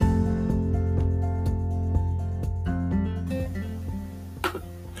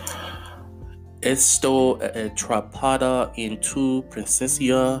Esto atrapada en tu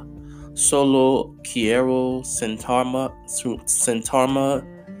presencia, solo quiero sentarme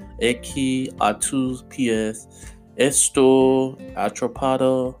aquí a tus pies. Esto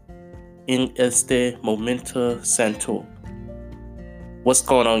atrapado en este momento santo. What's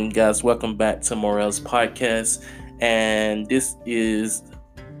going on, you guys? Welcome back to Marrell's podcast, and this is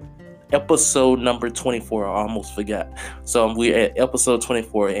episode number 24. I almost forgot. So we're at episode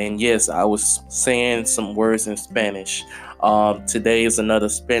 24, and yes, I was saying some words in Spanish. Today is another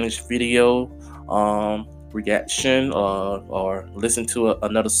Spanish video reaction or listen to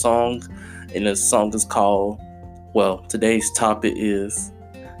another song, and the song is called, today's topic is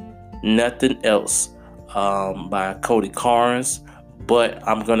Nothing Else by Cody Carnes, but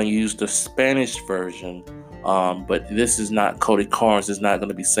I'm going to use the Spanish version. But this is not Cody Carnes is not going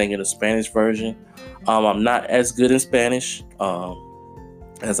to be singing the Spanish version. I'm not as good in Spanish,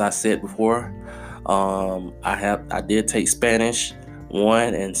 as I said before. I did take Spanish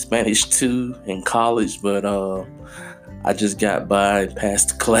 1 and Spanish 2 in college, but I just got by and passed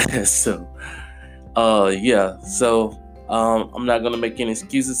the class. So I'm not gonna make any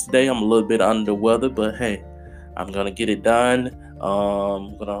excuses today. I'm a little bit under the weather, but hey, I'm gonna get it done.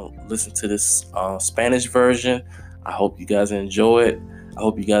 I'm gonna listen to this Spanish version. I hope you guys enjoy it. I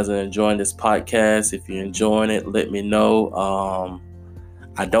hope you guys are enjoying this podcast. If you're enjoying it, let me know.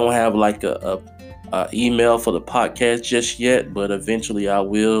 I don't have like a email for the podcast just yet, but eventually I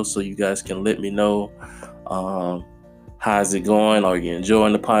will, so you guys can let me know how's it going. Are you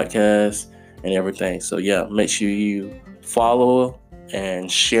enjoying the podcast and everything? So yeah, make sure you follow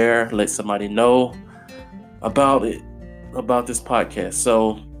and share. Let somebody know about this podcast.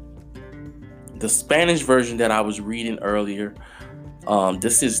 So the Spanish version that I was reading earlier,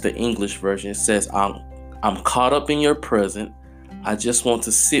 this is the English version. It says, I'm caught up in your presence. I just want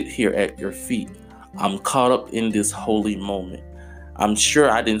to sit here at your feet. I'm caught up in this holy moment. I'm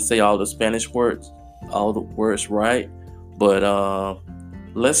sure I didn't say all the words right, but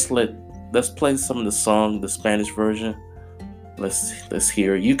let's play some of the song, the Spanish version. Let's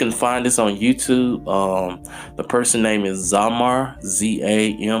hear it. You can find this on YouTube. The person name is Zamar,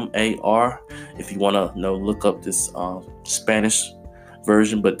 Zamar. If you want to look up this Spanish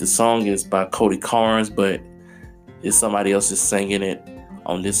version, but the song is by Cody Carnes, but it's somebody else is singing it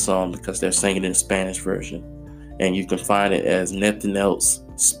on this song because they're singing it in Spanish version. And you can find it as Nothing Else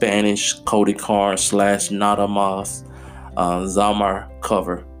Spanish Cody Carnes / Nada Más Zamar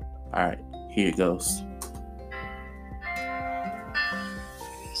cover. All right, here it goes.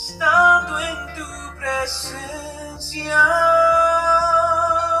 Estando en tu presencia,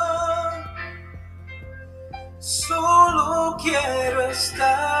 solo quiero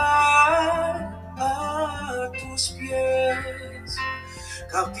estar a tus pies,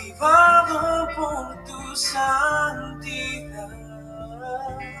 cautivado por tu santidad.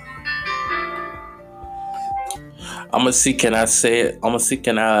 I'm gonna see, can I say it? I'm gonna see,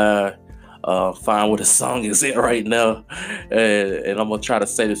 can I find where the song is at right now, and I'm gonna try to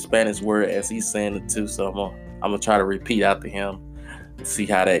say the Spanish word as he's saying it too. So I'm gonna try to repeat after him and see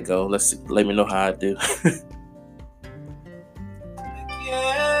how that goes. Let me know how I do.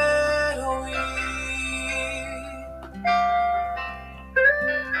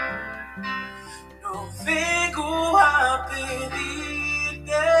 No vengo a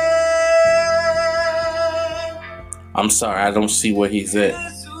pedirte. I'm sorry, I don't see where he's at.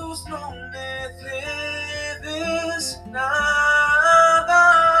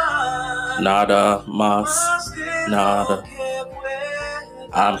 Nada más, nada.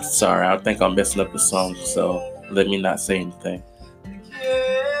 I'm sorry, I think I'm messing up the song, so let me not say anything.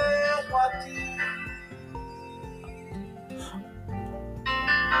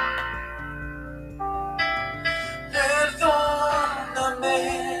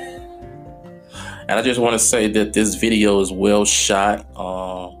 And I just want to say that this video is well shot.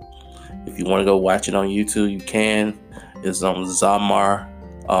 If you want to go watch it on YouTube, you can. It's on Zamar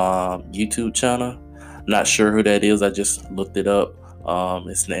YouTube channel. Not sure who that is. I just looked it up.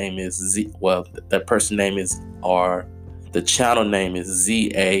 His name is that person name is, or the channel name is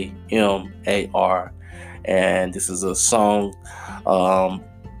Zamar, and this is a song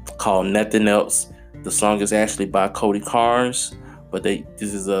called Nothing Else. The song is actually by Cody Carnes, but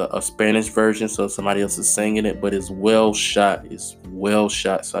this is a Spanish version, so somebody else is singing it, but it's well shot.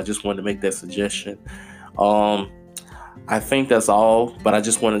 So I just wanted to make that suggestion. I think that's all, but I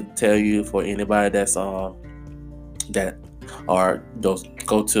just want to tell you, for anybody that's go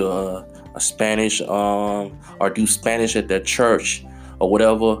to a Spanish or do Spanish at their church or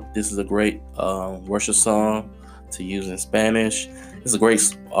whatever, this is a great worship song to use in Spanish. It's a great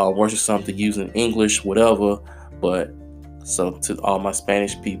worship song to use in English, whatever. But so to all my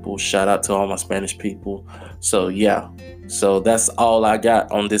Spanish people, shout out to all my Spanish people. So yeah, so that's all I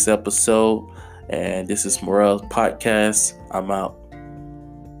got on this episode. And this is Marrell's podcast. I'm out.